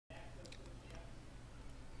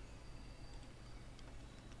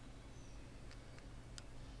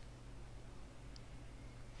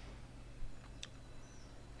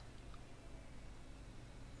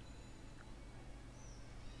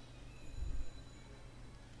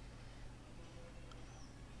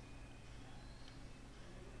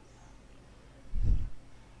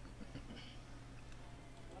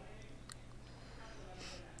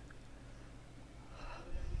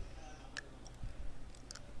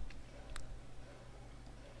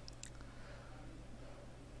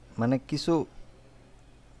মানে কিছু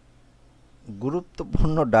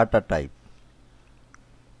গুরুত্বপূর্ণ ডাটা টাইপ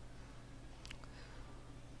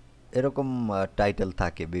এরকম টাইটেল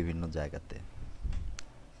থাকে বিভিন্ন জায়গাতে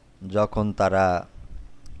যখন তারা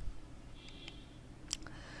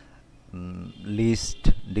লিস্ট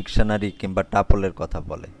ডিকশনারি কিংবা টাপলের কথা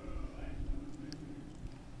বলে।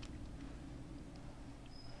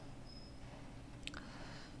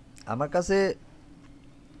 আমার কাছে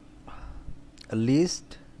লিস্ট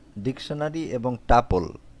ডিকশনারি এবং টাপল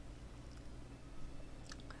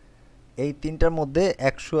এই তিনটার মধ্যে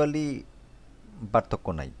অ্যাকচুয়ালি পার্থক্য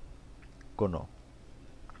নাই কোনো,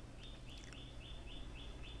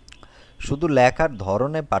 শুধু লেখার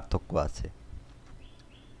ধরনে পার্থক্য আছে।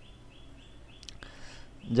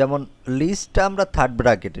 যেমন লিস্টটা আমরা থার্ড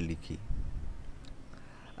ব্র্যাকেটে লিখি,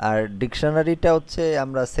 আর ডিকশনারিটা হচ্ছে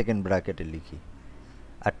আমরা সেকেন্ড ব্র্যাকেটে লিখি,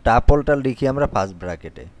 আর টাপলটা লিখি আমরা ফার্স্ট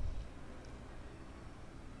ব্র্যাকেটে।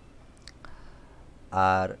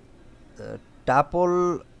 আর টাপল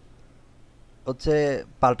হচ্ছে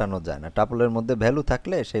পাল্টানো যায় না, টাপলের মধ্যে ভ্যালু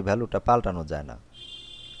থাকলে সেই ভ্যালুটা পাল্টানো যায় না।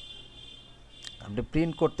 আপনি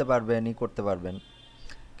প্রিন্ট করতে পারবেন, করতে পারবেন,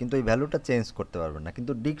 কিন্তু এই ভ্যালুটা চেঞ্জ করতে পারবেন না।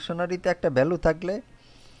 কিন্তু ডিকশনারিতে একটা ভ্যালু থাকলে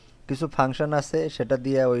কিছু ফাংশন আছে, সেটা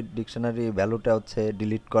দিয়ে ওই ডিকশনারি ভ্যালুটা হচ্ছে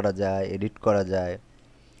ডিলিট করা যায়, এডিট করা যায়,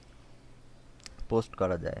 পোস্ট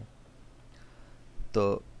করা যায়। তো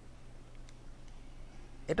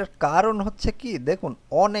এটার কারণ হচ্ছে কি, দেখুন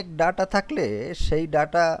অনেক ডাটা থাকলে সেই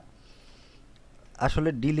ডাটা আসলে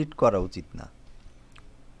ডিলিট করা উচিত না।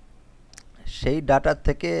 সেই ডাটা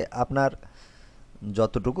থেকে আপনার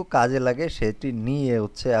যতটুকু কাজে লাগে সেটি নিয়ে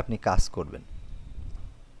হচ্ছে আপনি কাজ করবেন।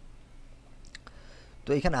 তো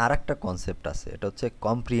এখানে আর একটা কনসেপ্ট আছে, এটা হচ্ছে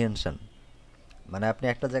কম্প্রিহেনশন। মানে আপনি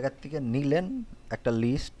একটা জায়গার থেকে নিলেন একটা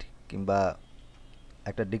লিস্ট কিংবা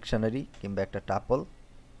একটা ডিকশনারি কিংবা একটা টাপল,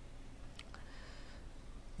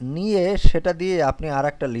 নিয়ে সেটা দিয়ে আপনি আর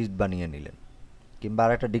একটা লিস্ট বানিয়ে নিলেন, কিংবা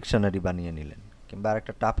আর একটা ডিকশনারি বানিয়ে নিলেন, কিংবা আর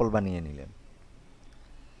একটা টাপল বানিয়ে নিলেন।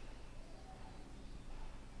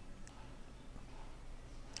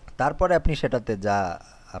 তারপরে আপনি সেটাতে যা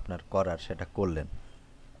আপনার করার সেটা করলেন।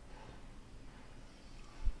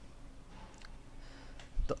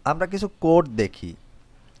 তো আমরা কিছু কোড দেখি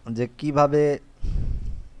যে কিভাবে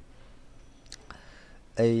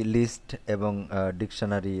এই লিস্ট এবং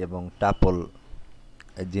ডিকশনারি এবং টাপল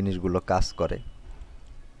এই জিনিসগুলো কাজ করে।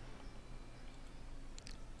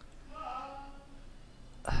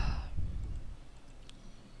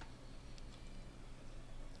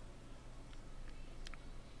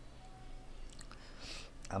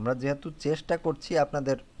 আমরা যেহেতু চেষ্টা করছি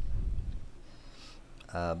আপনাদের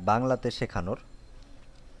বাংলাতে শেখানোর,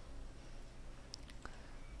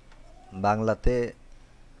 বাংলাতে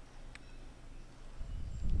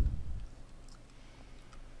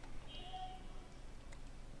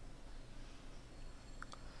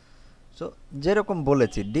সো যেরকম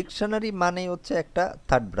বলেছি, ডিকশনারি মানেই হচ্ছে একটা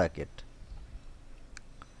থার্ড ব্র্যাকেট,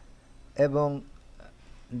 এবং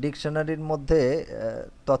ডিকশনারির মধ্যে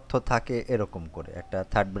তথ্য থাকে এরকম করে একটা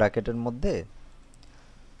থার্ড ব্র্যাকেটের মধ্যে।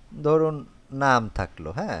 ধরুন নাম থাকলো,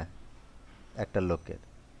 হ্যাঁ, একটা লোকের,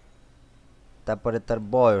 তারপরে তার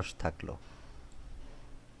বয়স থাকলো,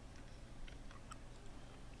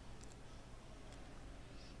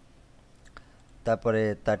 তারপরে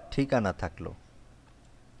তার ঠিকানা থাকলো,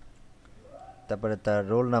 তারপরে তার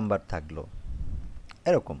রোল নাম্বার থাকলো,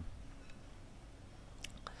 এরকম।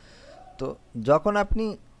 তো যখন আপনি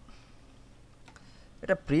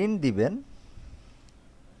এটা প্রিন্ট দিবেন,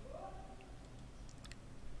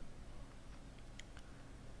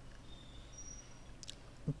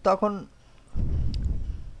 তখন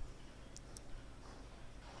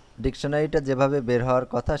ডিকশনারিটা যেভাবে বের হওয়ার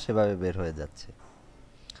কথা সেভাবে বের হয়ে যাচ্ছে।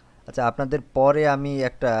 আচ্ছা, আপনাদের পরে আমি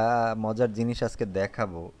একটা মজার জিনিস আজকে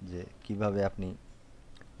দেখাবো যে কিভাবে আপনি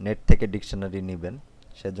নেট থেকে ডিকশনারি নেবেন,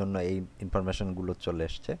 সেজন্য এই ইনফরমেশনগুলো চলে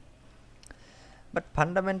এসছে। বাট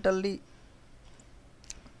ফান্ডামেন্টালি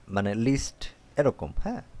মানে লিস্ট এরকম,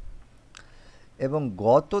 হ্যাঁ। এবং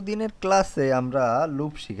গত দিনের ক্লাসে আমরা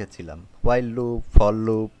লুপ শিখেছিলাম, হোয়াইল লুপ, ফর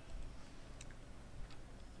লুপ।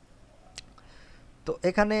 তো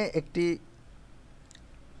এখানে একটি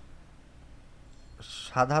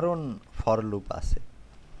সাধারণ ফর লুপ আছে,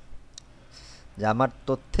 যে আমার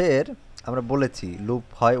তথ্যের, আমরা বলেছি লুপ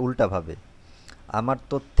হয় উল্টাভাবে, আমার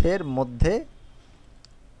তথ্যের মধ্যে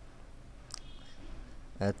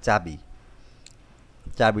চাবি,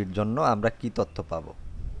 চাবির জন্য আমরা কি তথ্য পাব।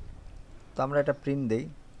 তো আমরা এটা প্রিন্ট দেই,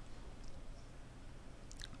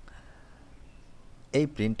 এই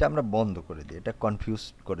প্রিন্টটা আমরা বন্ধ করে দিই, এটা কনফিউজ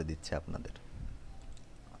করে দিচ্ছে আপনাদের।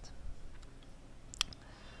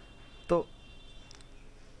 তো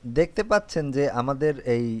দেখতে পাচ্ছেন যে আমাদের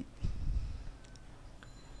এই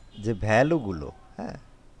যে ভ্যালুগুলো, হ্যাঁ,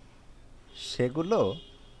 সেগুলো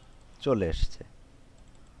চলে এসছে।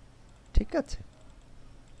 ঠিক আছে?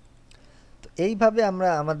 তো এইভাবে আমরা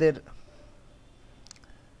আমাদের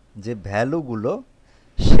যে ভ্যালুগুলো,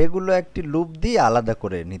 সেগুলো একটি লুপ দিয়ে আলাদা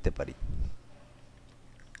করে নিতে পারি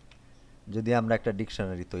যদি আমরা একটা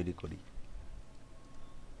ডিকশনারি তৈরি করি।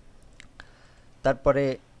 তারপরে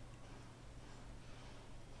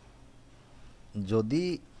যদি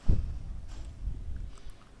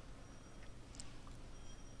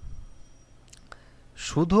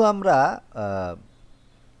শুধু আমরা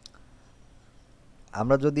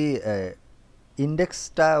যদি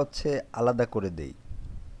ইন্ডেক্সটা হচ্ছে আলাদা করে দেই,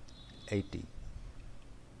 এইটি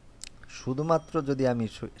শুধুমাত্র যদি আমি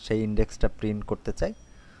সেই ইন্ডেক্সটা প্রিন্ট করতে চাই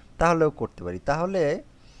তাহলেও করতে পারি। তাহলে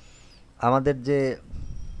আমাদের যে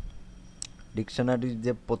ডিকশনারির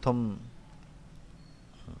যে প্রথম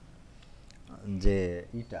যে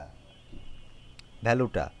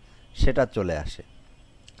ভ্যালুটা, সেটা চলে আসে।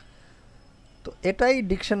 তো এটাই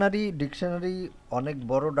ডিকশনারি অনেক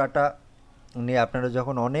বড় ডাটা নিয়ে আপনারা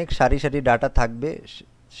যখন অনেক সারি সারি ডাটা থাকবে,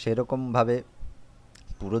 সেরকমভাবে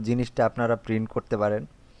পুরো জিনিসটা আপনারা প্রিন্ট করতে পারেন,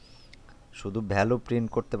 শুধু ভ্যালু প্রিন্ট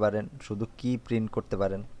করতে পারেন, শুধু কি প্রিন্ট করতে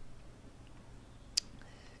পারেন।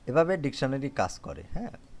 এভাবে ডিকশনারি কাজ করে।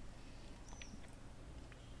 হ্যাঁ,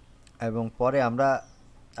 এবং পরে আমরা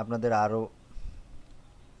আপনাদের আরও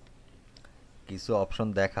কিছু অপশন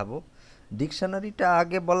দেখাবো। ডিকশনারিটা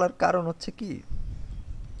আগে বলার কারণ হচ্ছে কি,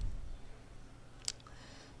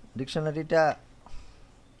 ডিকশনারিটা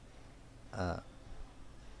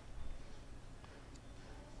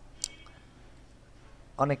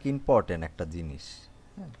অনেক ইম্পর্টেন্ট একটা জিনিস।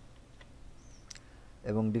 হ্যাঁ,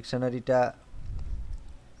 এবং ডিকশনারিটা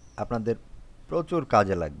আপনাদের প্রচুর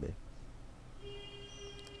কাজে লাগবে।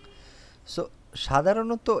 সো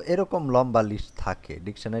সাধারণত এরকম লম্বা লিস্ট থাকে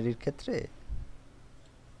ডিকশনারির ক্ষেত্রে,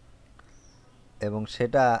 এবং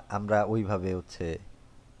সেটা আমরা ওইভাবে হচ্ছে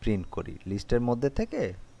প্রিন্ট করি, লিস্টের মধ্যে থেকে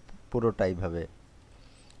পুরোটা এইভাবে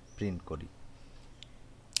প্রিন্ট করি।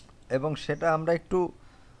 এবং সেটা আমরা একটু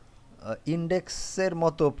ইন্ডেক্সের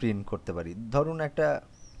মতো প্রিন্ট করতে পারি। ধরুন একটা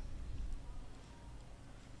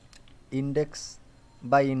ইন্ডেক্স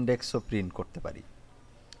বা ইন্ডেক্সও প্রিন্ট করতে পারি।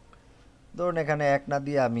 ধরুন এখানে 1 না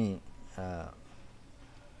দিয়ে আমি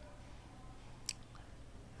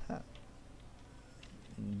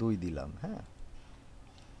 2 দিলাম। হ্যাঁ,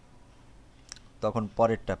 তখন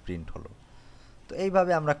পরেরটা প্রিন্ট হলো। তো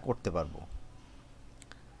এইভাবে আমরা করতে পারবো।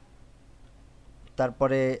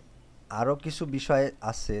 তারপরে আরও কিছু বিষয়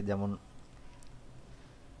আছে, যেমন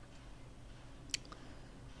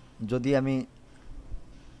যদি আমি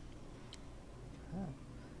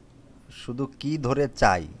শুধু কি ধরে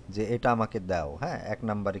চাই যে এটা আমাকে দাও, হ্যাঁ, 1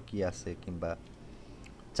 নাম্বারে কি আছে কিংবা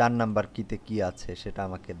 4 নাম্বার কিতে কি আছে সেটা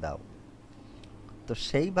আমাকে দাও। তো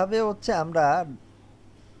সেইভাবে হচ্ছে আমরা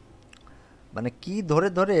মানে কি ধরে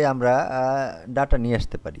ধরে আমরা ডাটা নিয়ে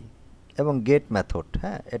আসতে পারি। এবং গেট মেথড,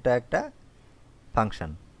 হ্যাঁ, এটা একটা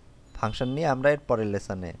ফাংশন নিয়ে আমরা এর পরের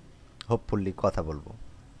লেসনে হোপফুলি কথা বলবো।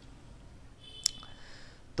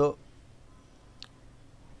 তো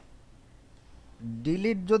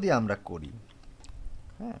ডিলিট যদি আমরা করি,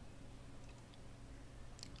 হ্যাঁ,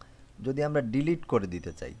 যদি আমরা ডিলিট করে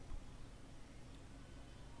দিতে চাই,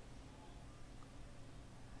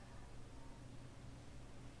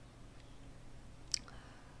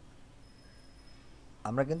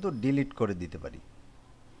 আমরা কিন্তু ডিলিট করে দিতে পারি।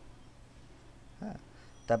 হ্যাঁ,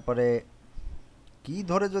 তারপরে কি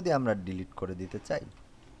ধরে যদি আমরা ডিলিট করে দিতে চাই,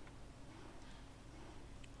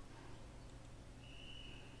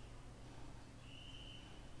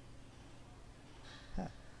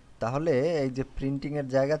 হ্যাঁ, তাহলে এই যে প্রিন্টিং এর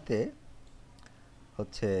জায়গাতে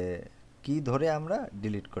হচ্ছে কি ধরে আমরা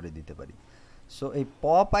ডিলিট করে দিতে পারি। সো এই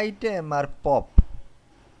পপ আইটেম আর পপ,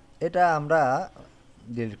 এটা আমরা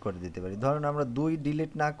ডিলিট করে দিতে পারি। ধরুন আমরা 2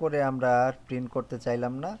 ডিলিট না করে আমরা প্রিন্ট করতে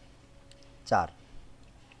চাইলাম না 4,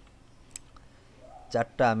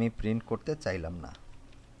 4টা আমি প্রিন্ট করতে চাইলাম না।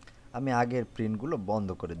 আমি আগের প্রিন্টগুলো বন্ধ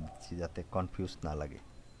করে দিচ্ছি যাতে কনফিউজ না লাগে।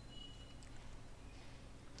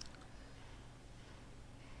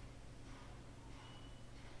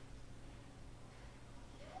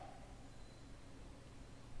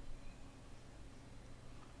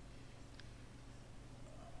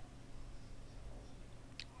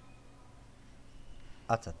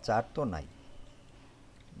 আচ্ছা, 4 তো নাই,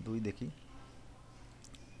 2 দেখি।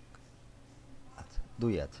 আচ্ছা, 2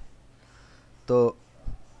 আছে। তো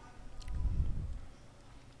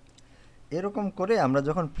এরকম করে আমরা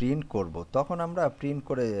যখন প্রিন্ট করব তখন আমরা প্রিন্ট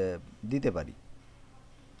করে দিতে পারি।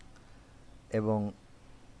 এবং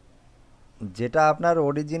যেটা আপনার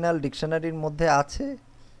অরিজিনাল ডিকশনারির মধ্যে আছে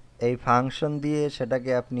এই ফাংশন দিয়ে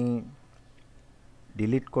সেটাকে আপনি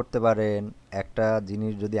ডিলিট করতে পারেন। একটা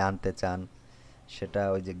জিনিস যদি আনতে চান সেটা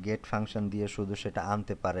ওই যে গেট ফাংশন দিয়ে শুধু সেটা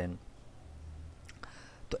আনতে পারেন।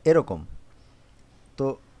 তো এরকম। তো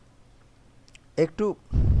একটু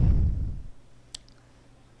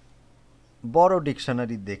বড়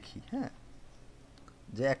ডিকশনারি দেখি, হ্যাঁ,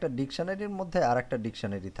 যে একটা ডিকশনারির মধ্যে আর একটা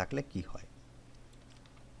ডিকশনারি থাকলে কি হয়।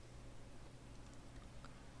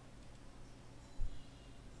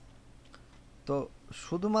 তো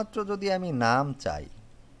শুধুমাত্র যদি আমি নাম চাই,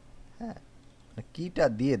 হ্যাঁ, কিটা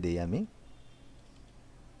দিয়ে দেই আমি,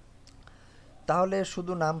 তাহলে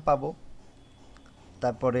শুধু নাম পাবো।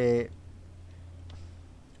 তারপরে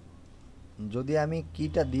যদি আমি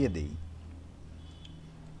কিটা দিয়ে দেই,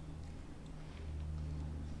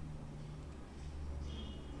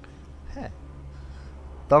 হ্যাঁ,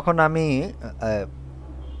 তখন আমি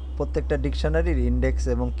প্রত্যেকটা ডিকশনারির ইন্ডেক্স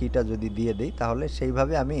এবং কিটা যদি দিয়ে দেই, তাহলে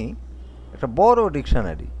সেইভাবে আমি একটা বড়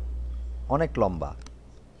ডিকশনারি, অনেক লম্বা,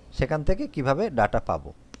 সেখান থেকে কিভাবে ডাটা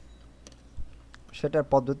পাবো সেটার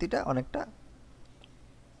পদ্ধতিটা অনেকটা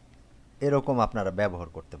এরকম আপনারা ব্যবহার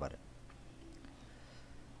করতে পারেন।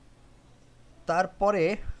 তারপরে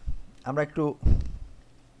আমরা একটু,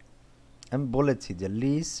 আমি বলেছি যে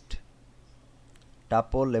লিস্ট,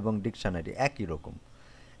 টাপল এবং ডিকশনারি একই রকম,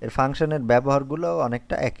 এর ফাংশনের ব্যবহারগুলো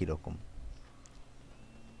অনেকটা একই রকম,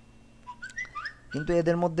 কিন্তু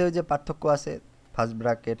এদের মধ্যে ওই যে পার্থক্য আছে first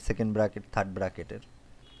bracket, second bracket, third ব্র্যাকেটের।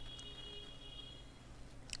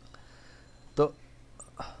 তো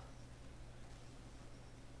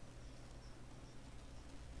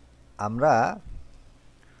আমরা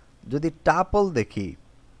যদি টাপল দেখি,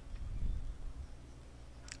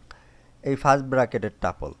 এই ফার্স্ট ব্র্যাকেটের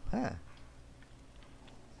টাপল, হ্যাঁ,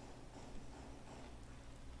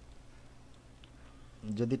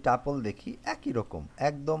 যদি টাপল দেখি একই রকম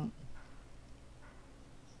একদম,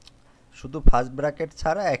 শুধু ফার্স্ট ব্র্যাকেট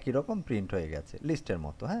ছাড়া একই রকম প্রিন্ট হয়ে গেছে লিস্টের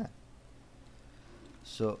মতো, হ্যাঁ।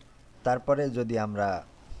 সো তারপরে যদি আমরা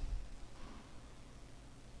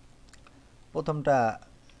প্রথমটা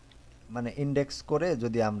মানে ইন্ডেক্স করে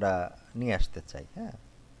যদি আমরা নিয়ে আসতে চাই, হ্যাঁ,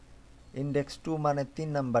 ইন্ডেক্স 2 মানে 3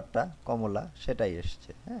 নাম্বারটা কমলা সেটাই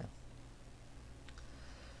এসছে, হ্যাঁ।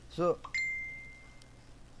 সো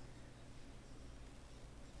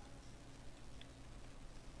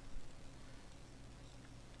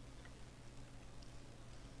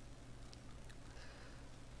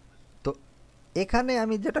তো এখানে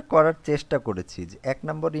আমি যেটা করার চেষ্টা করেছি যে 1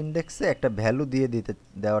 নম্বর ইন্ডেক্সে একটা ভ্যালু দিয়ে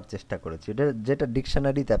দেওয়ার চেষ্টা করেছি, এটা যেটা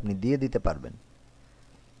ডিকশনারিতে আপনি দিয়ে দিতে পারবেন।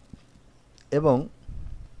 এবং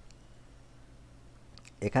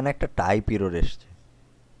এখানে একটা টাইপ এরর এসছে,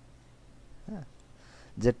 হ্যাঁ,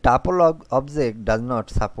 যে tuple object does not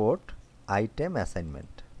support item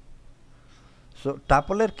assignment. So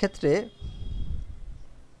টাপলের ক্ষেত্রে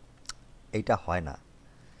এইটা হয় না।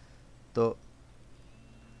 তো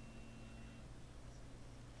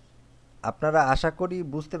আপনারা আশা করি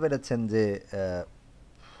বুঝতে পেরেছেন যে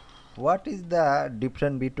what is the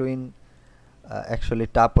difference between actually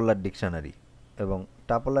tuple R dictionary. এবং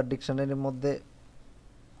টাপল আর ডিকশনারির মধ্যে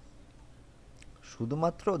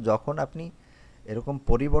শুধুমাত্র যখন আপনি এরকম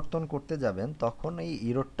পরিবর্তন করতে যাবেন তখন এই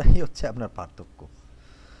ইরোরটাই হচ্ছে আপনার পার্থক্য।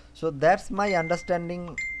 So that's my understanding.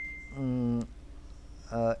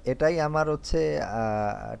 এটাই আমার হচ্ছে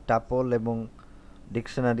টাপল এবং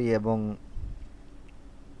ডিকশনারি এবং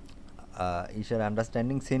ইসের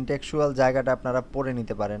আন্ডারস্ট্যান্ডিং। সিনটেক্সুয়াল জায়গাটা আপনারা পড়ে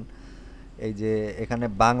নিতে পারেন। এই যে এখানে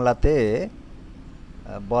বাংলাতে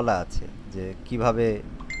বলা আছে যে কিভাবে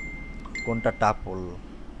কোনটা টাপল,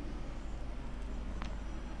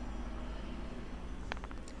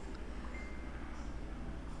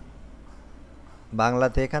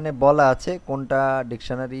 বাংলাতে এখানে বলা আছে কোনটা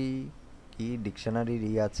ডিকশনারি, কি ডিকশনারির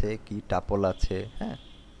আছে, কি টাপল আছে, হ্যাঁ,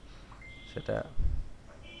 সেটা।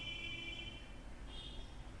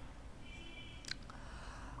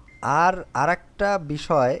 আর আরেকটা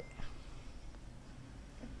বিষয়,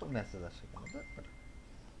 তো মেসেজ আসে কেন?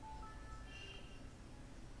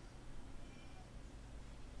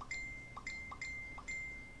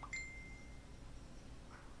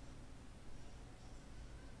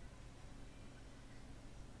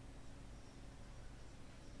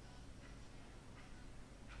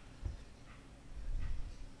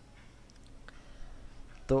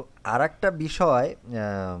 তো আরেকটা বিষয়,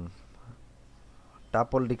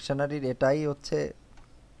 টাপল ডিকশনারির এটাই হচ্ছে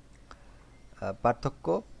পার্থক্য।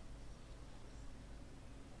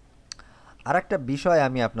 আরেকটা বিষয়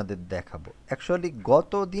আমি আপনাদের দেখাবো। অ্যাকচুয়ালি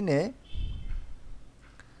গত দিনে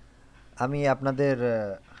আমি আপনাদের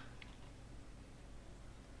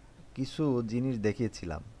কিছু জিনিস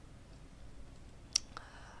দেখিয়েছিলাম।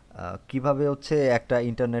 কিভাবে হচ্ছে একটা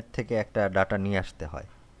ইন্টারনেট থেকে একটা ডাটা নিয়ে আসতে হয়।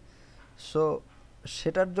 সো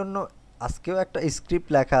সেটার জন্য আজকেও একটা স্ক্রিপ্ট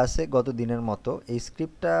লেখা আছে গত দিনের মতো। এই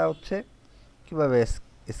স্ক্রিপ্টটা হচ্ছে কিভাবে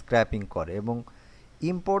স্ক্র্যাপিং করে, এবং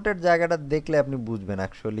ইম্পোর্টের জায়গাটা দেখলে আপনি বুঝবেন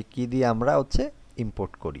অ্যাকচুয়ালি কী দিয়ে আমরা হচ্ছে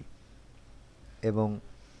ইম্পোর্ট করি। এবং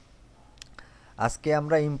আজকে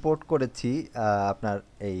আমরা ইম্পোর্ট করেছি আপনার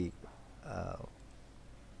এই আহ,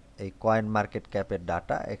 এই কয়েন মার্কেট ক্যাপের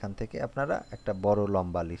ডাটা। এখান থেকে আপনারা একটা বড়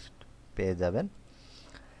লম্বা লিস্ট পেয়ে যাবেন।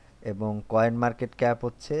 এবং কয়েন মার্কেট ক্যাপ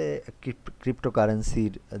হচ্ছে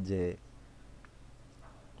ক্রিপ্টোকারেন্সির যে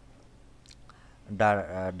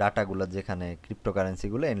ডাটাগুলো, যেখানে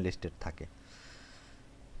ক্রিপ্টোকারেন্সিগুলো এনলিস্টেড থাকে।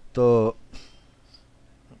 তো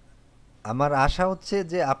আমার আশা হচ্ছে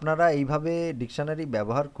যে আপনারা এইভাবে ডিকশনারি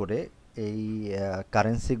ব্যবহার করে এই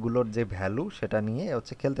কারেন্সিগুলোর যে ভ্যালু সেটা নিয়ে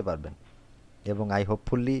হচ্ছে খেলতে পারবেন। এবং আই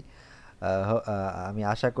হোপফুলি আমি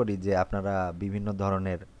আশা করি যে আপনারা বিভিন্ন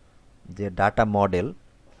ধরনের যে ডাটা মডেল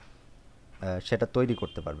সেটা তৈরি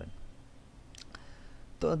করতে পারবেন।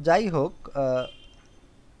 তো যাই হোক,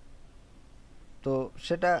 তো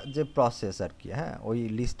সেটা যে প্রসেস আর কি, হ্যাঁ, ওই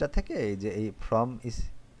লিস্টটা থেকে এই যে এই ফ্রম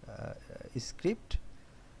স্ক্রিপ্ট,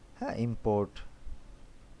 হ্যাঁ, ইম্পোর্ট,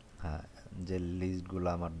 হ্যাঁ, যে লিস্টগুলো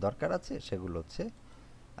আমার দরকার আছে সেগুলো হচ্ছে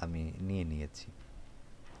আমি নিয়ে নিয়েছি।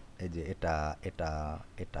 এই যে এটা এটা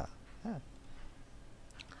এটা, হ্যাঁ।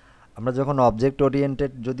 আমরা যখন অবজেক্ট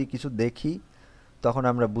ওরিয়েন্টেড যদি কিছু দেখি তখন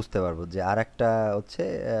আমরা বুঝতে পারবো যে আর একটা হচ্ছে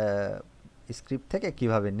স্ক্রিপ্ট থেকে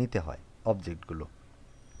কিভাবে নিতে হয় অবজেক্টগুলো,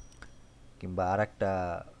 কিংবা আর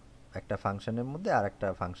একটা ফাংশনের মধ্যে আর একটা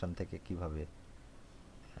ফাংশন থেকে কিভাবে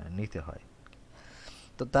নিতে হয়।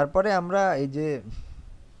 তো তারপরে আমরা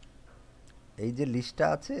এই যে লিস্টটা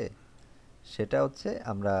আছে সেটা হচ্ছে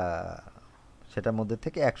আমরা সেটার মধ্যে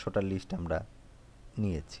থেকে 100টা লিস্ট আমরা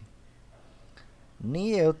নিয়েছি।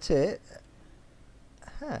 নিয়ে হচ্ছে,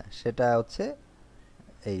 হ্যাঁ, সেটা হচ্ছে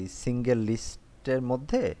এই সিঙ্গেল লিস্টের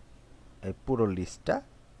মধ্যে এই পুরো লিস্টটা,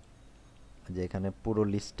 যে এখানে পুরো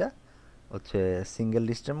লিস্টটা হচ্ছে সিঙ্গেল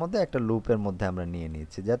লিস্টের মধ্যে একটা লুপের মধ্যে আমরা নিয়ে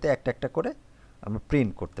নিয়েছি, যাতে একটা একটা করে আমরা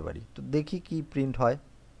প্রিন্ট করতে পারি। তো দেখি কি প্রিন্ট হয়।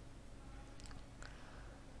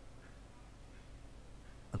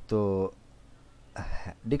 তো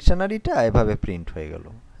ডিকশনারিটা এভাবে প্রিন্ট হয়ে গেল।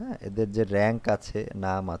 হ্যাঁ, এদের যে র্যাঙ্ক আছে,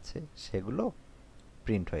 নাম আছে, সেগুলো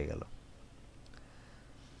প্রিন্ট হয়ে গেল।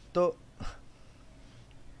 তো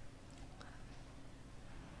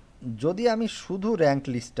যদি আমি শুধু র্যাঙ্ক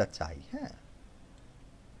লিস্টটা চাই, হ্যাঁ,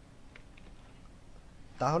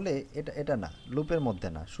 তাহলে এটা এটা না, লুপের মধ্যে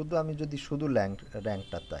না, শুধু আমি যদি শুধু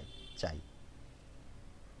র্যাঙ্কটা চাই,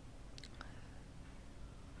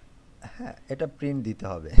 হ্যাঁ, এটা প্রিন্ট দিতে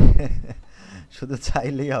হবে। শুধু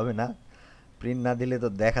চাইলেই হবে না, প্রিন্ট না দিলে তো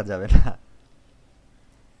দেখা যাবে না।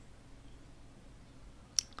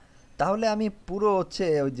 তাহলে আমি পুরো হচ্ছে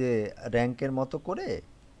ওই যে র্যাঙ্কের মতো করে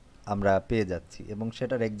আমরা পেয়ে যাচ্ছি, এবং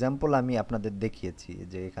সেটার এক্সাম্পল আমি আপনাদের দেখিয়েছি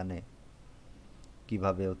যে এখানে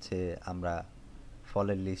কিভাবে হচ্ছে আমরা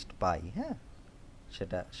ফলের লিস্ট পাই। হ্যাঁ,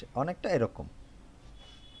 সেটা অনেকটা এরকম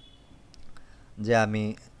যে আমি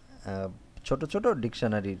আহ, ছোট ছোট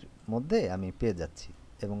ডিকশনারির মধ্যে আমি পেয়ে যাচ্ছি,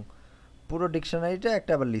 এবং পুরো ডিকশনারিটা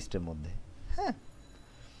একটা আবার লিস্টের মধ্যে। হ্যাঁ,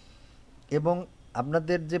 এবং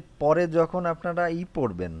আপনাদের যে পরে যখন আপনারা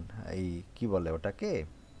পড়বেন, এই কি বলে ওটাকে,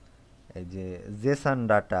 এই যে জেসন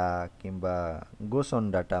ডাটা কিংবা গোসন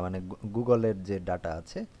ডাটা, মানে গুগলের যে ডাটা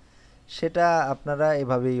আছে, সেটা আপনারা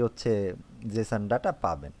এভাবেই হচ্ছে জেসন ডাটা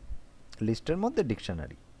পাবেন লিস্টের মধ্যে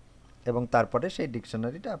ডিকশনারি, এবং তারপরে সেই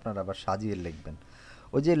ডিকশনারিটা আপনারা আবার সাজিয়ে লিখবেন,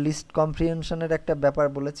 ওই যে লিস্ট কম্প্রিহেনশনের একটা ব্যাপার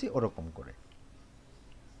বলেছি ওরকম করে।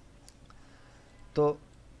 তো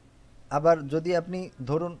আবার যদি আপনি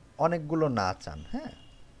ধরুন অনেকগুলো না চান, হ্যাঁ,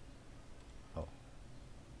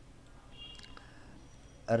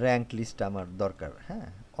 র্যাঙ্ক লিস্ট আমার দরকার, হ্যাঁ,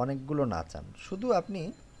 অনেকগুলো না চান, শুধু আপনি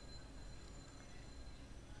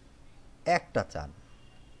একটা চান,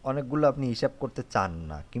 অনেকগুলো আপনি হিসাব করতে চান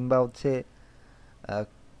না, কিংবা হচ্ছে আহ,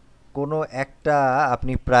 কোনো একটা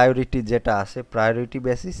আপনি প্রায়োরিটি যেটা আছে প্রায়োরিটি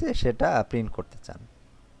বেসিসে সেটা প্রিন্ট করতে চান,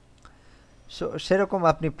 সেরকম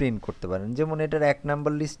আপনি প্রিন্ট করতে পারেন। যেমন এটার 1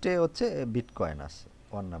 নাম্বার লিস্টে হচ্ছে বিটকয়েন আছে,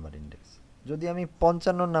 1 নাম্বার ইন্ডেক্স। যদি আমি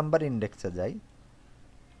 55 নাম্বার ইন্ডেক্সে যাই,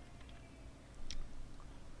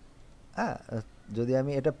 হ্যাঁ, যদি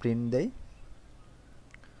আমি এটা প্রিন্ট দেই,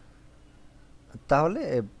 তাহলে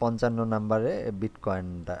 55 নাম্বারে বিটকয়েন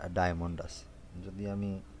ডায়মন্ড আছে। যদি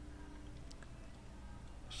আমি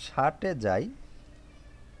 60-এ যাই,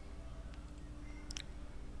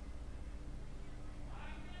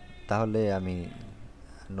 তাহলে আমি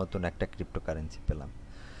নতুন একটা ক্রিপ্টোকারেন্সি পেলাম।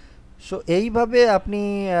 সো এইভাবে আপনি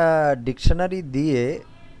ডিকশনারি দিয়ে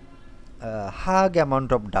হাগ অ্যামাউন্ট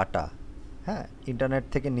অফ ডাটা হ্যাঁ, ইন্টারনেট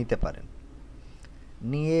থেকে নিতে পারেন।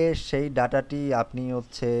 নিয়ে সেই ডাটাটি আপনি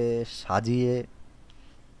হচ্ছে সাজিয়ে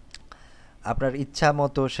আপনার ইচ্ছা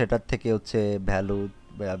মতো সেটার থেকে হচ্ছে ভ্যালু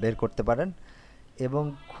বের করতে পারেন এবং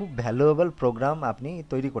খুব ভ্যালুয়েবল প্রোগ্রাম আপনি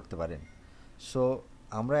তৈরি করতে পারেন। সো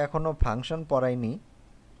আমরা এখনও ফাংশন পড়াইনি।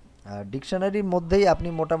 ডিকশনারির মধ্যেই আপনি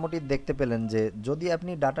মোটামুটি দেখতে পেলেন যে যদি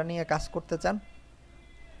আপনি ডাটা নিয়ে কাজ করতে চান,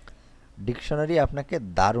 ডিকশনারি আপনাকে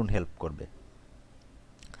দারুণ হেল্প করবে।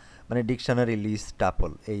 মানে ডিকশনারি, লিস্ট,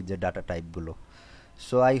 টাপল, এই যে ডাটা টাইপগুলো।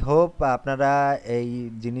 সো আই হোপ আপনারা এই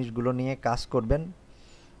জিনিসগুলো নিয়ে কাজ করবেন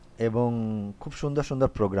এবং খুব সুন্দর সুন্দর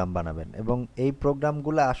প্রোগ্রাম বানাবেন এবং এই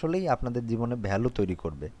প্রোগ্রামগুলো আসলেই আপনাদের জীবনে ভ্যালু তৈরি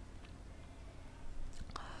করবে।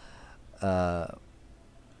 আহ,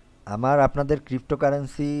 আমার আপনাদের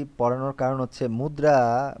ক্রিপ্টোকারেন্সি পড়ানোর কারণ হচ্ছে মুদ্রা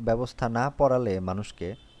ব্যবস্থা না পড়ালে মানুষকে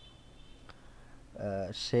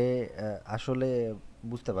সে আসলে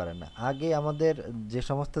বুঝতে পারে না। আগে আমাদের যে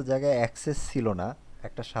সমস্ত জায়গায় অ্যাক্সেস ছিল না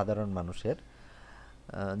একটা সাধারণ মানুষের,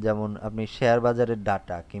 যেমন আপনি শেয়ার বাজারের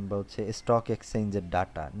ডাটা কিংবা হচ্ছে স্টক এক্সচেঞ্জের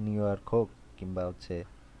ডাটা, নিউ ইয়র্ক হোক কিংবা হচ্ছে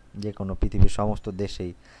যে কোনো পৃথিবীর সমস্ত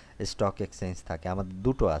দেশেই স্টক এক্সচেঞ্জ থাকে, আমাদের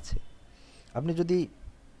দুটো আছে। আপনি যদি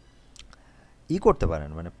করতে পারেন,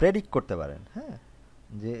 মানে প্রেডিক্ট করতে পারেন, হ্যাঁ,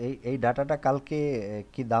 যে এই ডাটাটা কালকে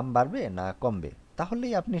কি দাম বাড়বে না কমবে,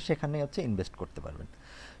 তাহলেই আপনি সেখানে হচ্ছে ইনভেস্ট করতে পারবেন।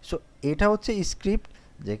 সো এটা হচ্ছে স্ক্রিপ্ট,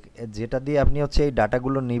 যে যেটা দিয়ে আপনি হচ্ছে এই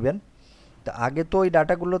ডাটাগুলো নেবেন। তো আগে তো ওই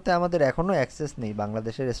ডাটাগুলোতে আমাদের এখনও অ্যাক্সেস নেই,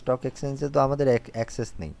 বাংলাদেশের স্টক এক্সচেঞ্জে তো আমাদের অ্যাক্সেস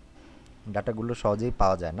নেই, ডাটাগুলো সহজেই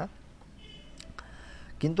পাওয়া যায় না।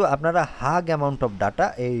 কিন্তু আপনারা হাগ অ্যামাউন্ট অফ ডাটা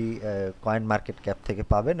এই কয়েন মার্কেট ক্যাপ থেকে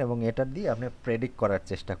পাবেন এবং এটার দিয়ে আপনি প্রেডিক্ট করার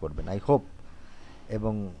চেষ্টা করবেন, আই হোপ।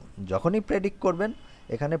 এবং যখনই প্রেডিক্ট করবেন,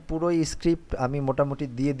 এখানে পুরোই স্ক্রিপ্ট আমি মোটামুটি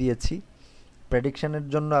দিয়ে দিয়েছি। প্রেডিকশনের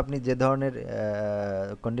জন্য আপনি যে ধরনের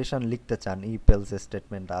কন্ডিশন লিখতে চান, ইপেলস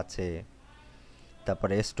স্টেটমেন্ট আছে,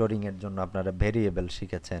 তারপরে স্টোরিংয়ের জন্য আপনারা ভেরিয়েবল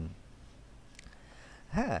শিখেছেন,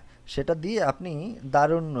 হ্যাঁ, সেটা দিয়ে আপনি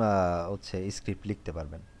দারুণ হচ্ছে স্ক্রিপ্ট লিখতে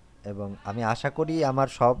পারবেন। এবং আমি আশা করি আমার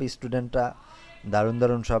সব স্টুডেন্টরা দারুণ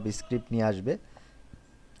দারুণ সব স্ক্রিপ্ট নিয়ে আসবে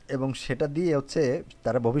এবং সেটা দিয়ে হচ্ছে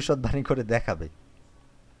তারা ভবিষ্যৎবাণী করে দেখাবে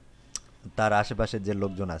তার আশেপাশে যে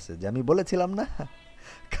লোকজন আছে, যে আমি বলেছিলাম না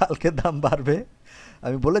কালকে দাম বাড়বে,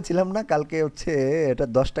 আমি বলেছিলাম না কালকে হচ্ছে এটা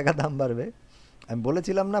 10 টাকা দাম বাড়বে, আমি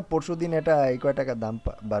বলেছিলাম না পরশু দিন এটা এই কয় টাকা দাম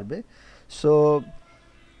বাড়বে। সো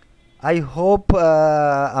আই হোপ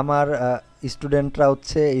আমার স্টুডেন্টরা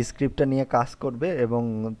হচ্ছে এই স্ক্রিপ্টটা নিয়ে কাজ করবে এবং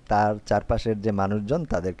তার চারপাশের যে মানুষজন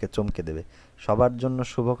তাদেরকে চমকে দেবে। সবার জন্য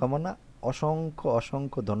শুভকামনা। অসংখ্য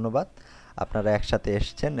অসংখ্য ধন্যবাদ, আপনারা একসাথে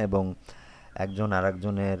এসছেন এবং একজন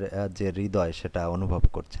আরেকজনের যে হৃদয় সেটা অনুভব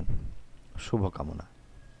করছেন। শুভকামনা।